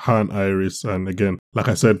 her and Iris. And again, like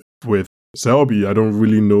I said with Selby, I don't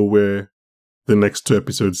really know where the next 2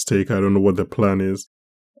 episodes take. I don't know what the plan is.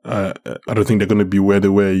 I don't think they're going to be where they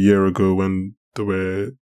were a year ago when they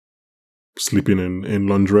were sleeping in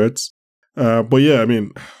laundrettes. But yeah, I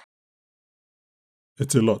mean,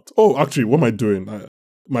 it's a lot. Oh, actually, what am I doing?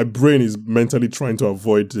 My brain is mentally trying to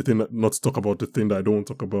avoid the thing, not to talk about the thing that I don't want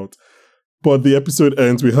to talk about. But the episode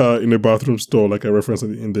ends with her in a bathroom stall, like I referenced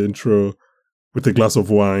in the intro, with a glass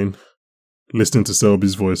of wine, listening to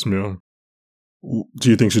Selby's voicemail. Do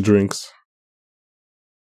you think she drinks?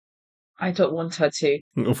 I don't want her to.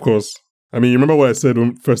 Of course. I mean, you remember what I said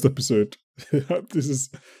on first episode? This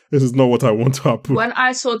is not what I want to happen. When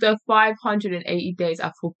I saw the 580 days,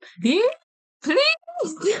 I thought, please?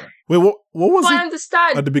 Wait, what was it? I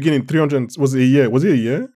understand. At the beginning, 300, was it a year? Was it a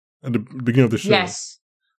year? At the beginning of the show? Yes.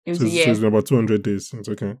 It was a year. So it's been about 200 days. It's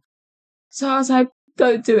okay. So I was like,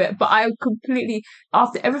 don't do it. But I completely,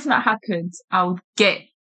 after everything that happened, I would get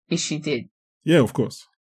if she did. Yeah, of course.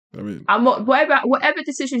 I mean, I'm not, whatever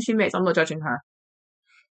decision she makes, I'm not judging her.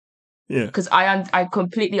 Yeah. Because I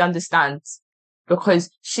completely understand. Because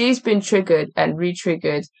she's been triggered and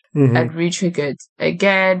re-triggered and re-triggered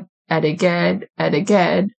again and again and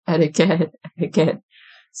again and again and again.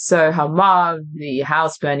 So her mom, the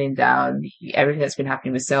house burning down, everything that's been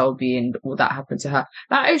happening with Selby and all that happened to her.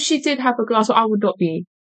 Now, if she did have a glass, I would not be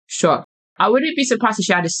shocked. I wouldn't be surprised if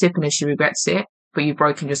she had a sip and she regrets it, but you've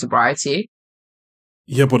broken your sobriety.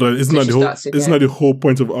 Yeah, but isn't that the whole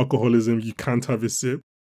point of alcoholism? You can't have a sip.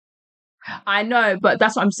 I know, but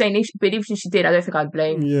that's what I'm saying. If she did, I don't think I'd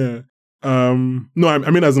blame. Yeah. No, I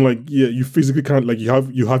mean, as in, like, yeah, you physically can't, like, you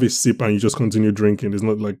have a sip and you just continue drinking. It's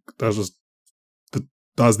not like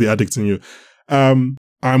that's the addict in you. I'm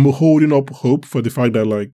holding up hope for the fact that,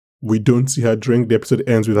 like, we don't see her drink. The episode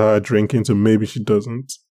ends with her drinking, so maybe she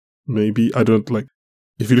doesn't. Maybe I don't like.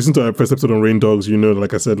 If you listen to our first episode on Rain Dogs, you know,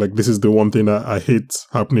 like I said, like, this is the one thing that I hate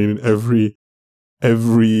happening in every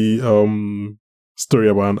story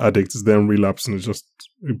about an addict is them relapsing.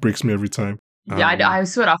 It breaks me every time. Yeah, I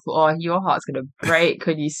saw that. I thought, oh, your heart's gonna break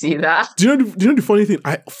when you see that. Do you know the funny thing?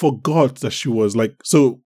 I forgot that she was like,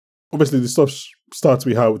 so obviously the stuff starts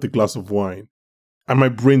with her with a glass of wine, and my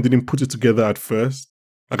brain didn't put it together at first.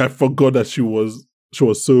 Like, I forgot that she was she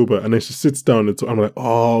was sober, and then she sits down and I'm like,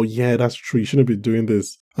 oh yeah, that's true. You shouldn't be doing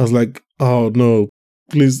this. I was like, oh no,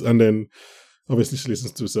 please. And then obviously she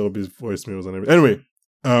listens to Selby's voicemails and everything. Anyway,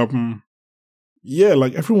 yeah,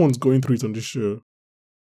 like everyone's going through it on this show.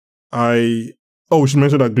 We should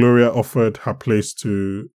mention that Gloria offered her place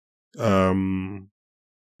to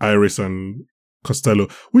Iris and Costello,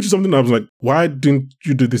 which is something I was like, why didn't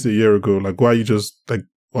you do this a year ago? Like, why are you just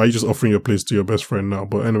offering your place to your best friend now?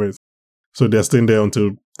 But anyways, so they're staying there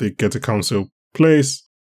until they get a council place.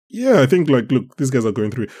 Yeah, I think look, these guys are going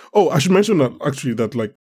through it. Oh, I should mention that actually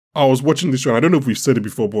I was watching this show, and I don't know if we've said it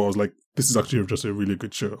before, but I was like, this is actually just a really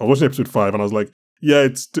good show. I was watching episode 5 and I was like, yeah,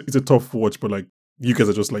 it's a tough watch, but like, you guys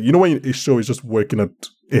are just like, when a show is just working at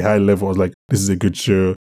a high level, I was like, this is a good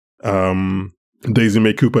show. Daisy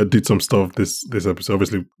May Cooper did some stuff this episode.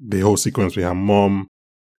 Obviously, the whole sequence with her mom,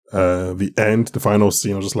 the end, the final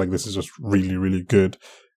scene, I was just like, this is just really, really good.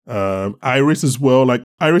 Iris as well, like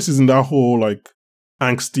Iris is in that whole like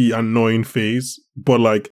angsty, annoying phase, but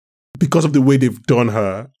like because of the way they've done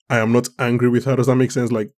her, I am not angry with her. Does that make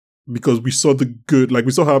sense? Like, because we saw the good, like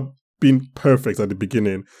we saw her being perfect at the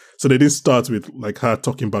beginning, so they didn't start with like her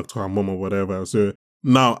talking back to her mom or whatever. So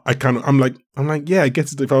now I'm like, yeah, I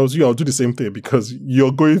get it. If I was you, I'll do the same thing, because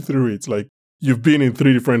you're going through it. Like, you've been in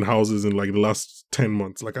 3 different houses in like the last 10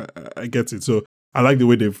 months. Like, I get it. So I like the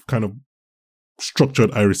way they've kind of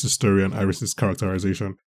structured Iris' story and Iris'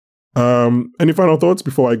 characterization. Any final thoughts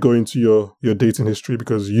before I go into your dating history?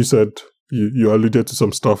 Because you said you alluded to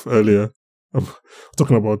some stuff earlier,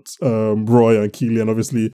 talking about Roy and Keely, and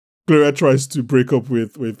obviously Gloria tries to break up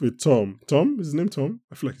with Tom. Tom? Is his name Tom?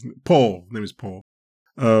 I feel like his name Paul. His name is Paul.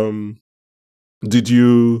 Did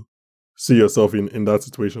you see yourself in that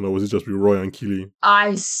situation, or was it just with Roy and Keely?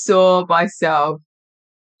 I saw myself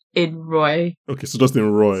in Roy. Okay, so just in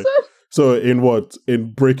Roy. So in what?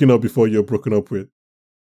 In breaking up before you're broken up with?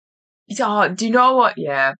 Yeah, do you know what?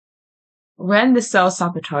 Yeah. When the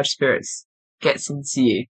self-sabotage spirits gets into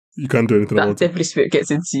you, you can't do anything about it. That definitely spirit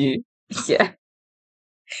gets into you. Yeah.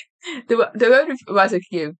 The only advice I can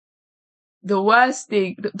give, the worst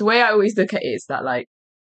thing, the way I always look at it is that like,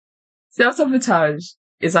 self-sabotage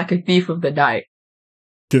is like a thief of the night.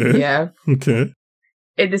 Okay. Yeah. Okay.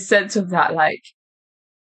 In the sense of that, like,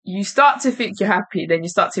 you start to think you're happy, then you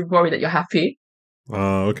start to worry that you're happy.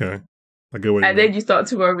 Okay. I get what you mean. And then you start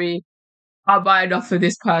to worry, am I enough for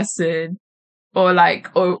this person? Or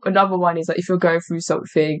another one is like, if you're going through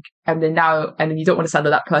something and then you don't want to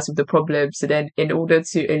saddle that person with the problem. So then in order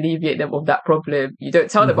to alleviate them of that problem, you don't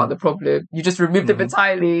tell them about the problem. You just remove them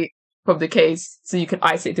entirely from the case so you can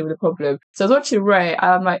isolate them with the problem. So I was watching Ray and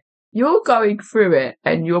I'm like, you're going through it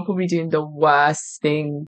and you're probably doing the worst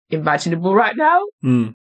thing imaginable right now,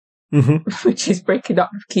 which is breaking up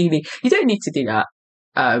with Keely. You don't need to do that.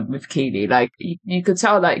 With Keely, like you could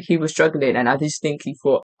tell like he was struggling, and I just think he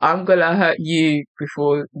thought, I'm gonna hurt you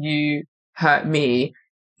before you hurt me.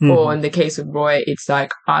 Or in the case of Roy, it's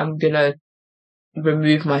like, I'm gonna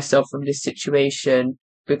remove myself from this situation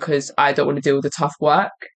because I don't want to deal with the tough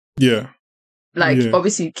work. Yeah.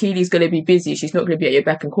 Obviously Keely's gonna be busy, she's not gonna be at your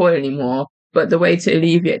beck and call anymore, but the way to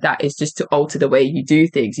alleviate that is just to alter the way you do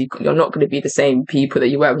things. You're not gonna be the same people that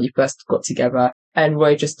you were when you first got together. And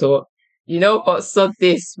Roy just thought, you know what, sod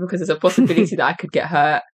this, because there's a possibility that I could get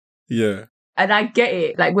hurt. Yeah. And I get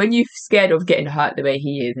it. Like, when you're scared of getting hurt the way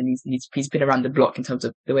he is, and he's been around the block in terms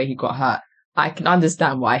of the way he got hurt, I can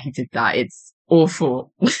understand why he did that. It's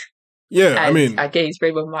awful. Yeah, I mean, I get his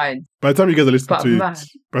frame of mind. By the time you guys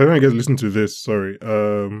listen to this, sorry,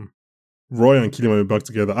 Roy and Keely might be back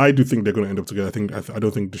together. I do think they're going to end up together. I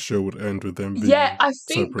don't think the show would end with them being I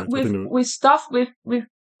think separate. with stuff with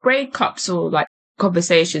breakups or like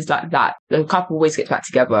conversations like that, the couple always gets back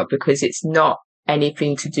together because it's not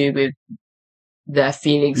anything to do with their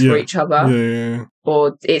feelings for each other. Yeah.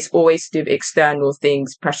 Or it's always to do with external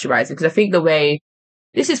things pressurizing. Because I think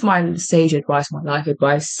this is my sage advice, my life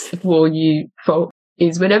advice for you folk,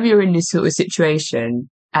 is whenever you're in this sort of situation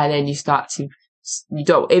and then you start to,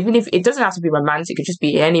 even if it doesn't have to be romantic, it could just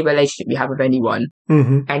be any relationship you have with anyone,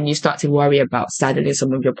 and you start to worry about saddling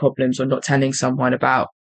some of your problems or not telling someone about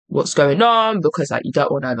what's going on because like you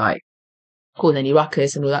don't want to like cause any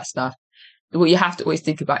ruckus and all that stuff. What you have to always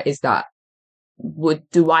think about is that,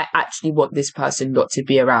 do I actually want this person not to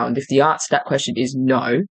be around? If the answer to that question is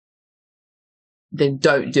no, then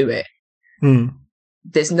don't do it.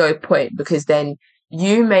 There's no point, because then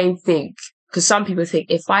you may think, because some people think,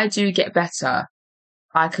 if I do get better,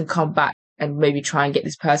 I can come back and maybe try and get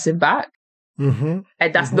this person back. And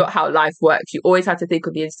that's not how life works. You always have to think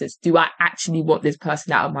of the instance, do I actually want this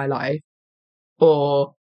person out of my life?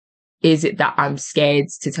 Or is it that I'm scared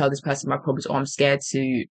to tell this person my problems, or I'm scared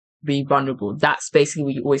to be vulnerable? That's basically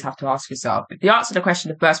what you always have to ask yourself. If the answer to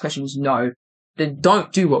the first question is no, then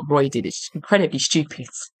don't do what Roy did. It's incredibly stupid.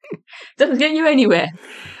 Doesn't get you anywhere.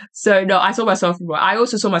 So no, I saw myself in Roy. I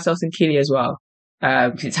also saw myself in Keely as well,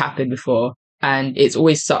 because it's happened before, and it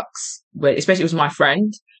always sucks when, especially it was my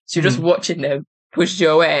friend. So you're just watching them push you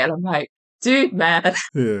away, and I'm like, dude, man.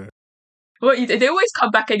 Yeah. They always come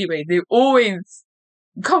back anyway. They always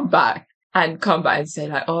come back and say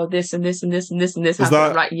like, oh, this and this and this and this and this. Is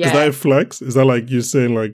that, like, yeah. Is that a flex? Is that like you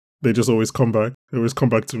saying like they just always come back? They always come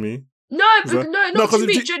back to me? No, because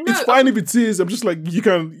it's fine if it is. I'm just like, you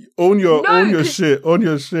can own your shit,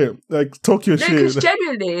 like talk your shit.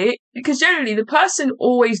 Because generally, the person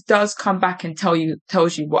always does come back and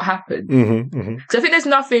tells you what happened. So I think there's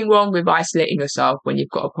nothing wrong with isolating yourself when you've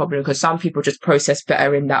got a problem, because some people just process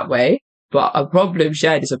better in that way. But a problem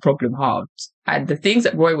shared is a problem halved. And the things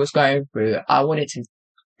that Roy was going through, I wanted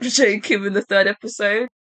to shake him in the 3rd episode.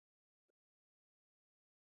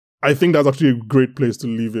 I think that's actually a great place to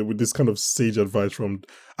leave it with this kind of sage advice from...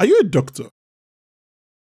 Are you a doctor?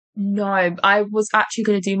 No, I was actually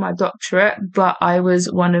going to do my doctorate, but I was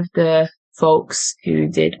one of the folks who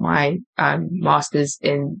did my master's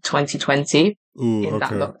in 2020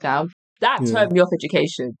 that lockdown. That turned me off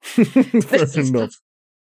education. Fair enough.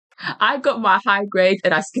 I got my high grade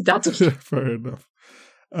and I skedaddled. Fair enough.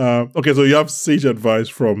 Okay, so you have sage advice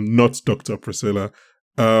from not Dr. Priscilla.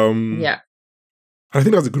 Yeah. I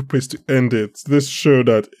think that's a good place to end it. This show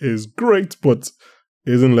that is great, but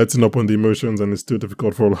isn't letting up on the emotions and it's still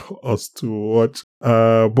difficult for us to watch.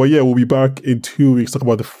 But yeah, we'll be back in 2 weeks to talk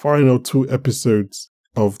about the final 2 episodes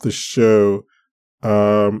of the show.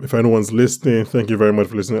 If anyone's listening, thank you very much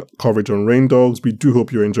for listening to coverage on Rain Dogs. We do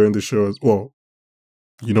hope you're enjoying the show as well.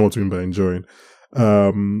 You know what we mean by enjoying.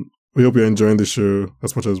 We hope you're enjoying the show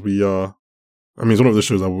as much as we are. I mean, it's one of the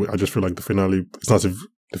shows that I just feel like the finale, it's not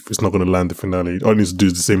if it's not going to land the finale. All it needs to do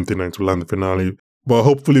is the same thing and to land the finale. But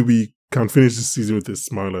hopefully we can finish this season with a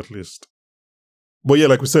smile at least. But yeah,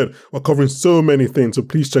 like we said, we're covering so many things. So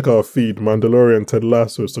please check our feed. Mandalorian, Ted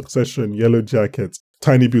Lasso, Succession, Yellow Jackets,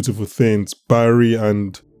 Tiny Beautiful Things, Barry,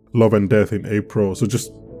 and Love and Death in April. So just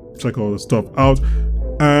check all the stuff out.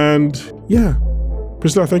 And yeah,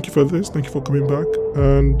 Priscilla, thank you for this. Thank you for coming back.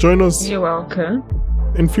 And join us. You're welcome.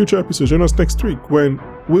 In future episodes. Join us next week when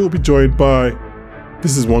we'll be joined by...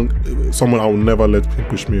 This is someone I will never let him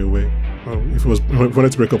push me away. If he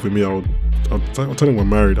wanted to break up with me, I'll tell him we're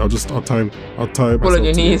married. I'll tie fall on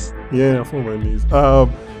your knees. Yeah, I'll fall on my knees.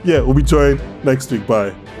 Yeah, we'll be joined next week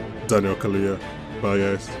by Daniel Kaluuya. Bye,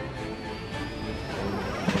 guys.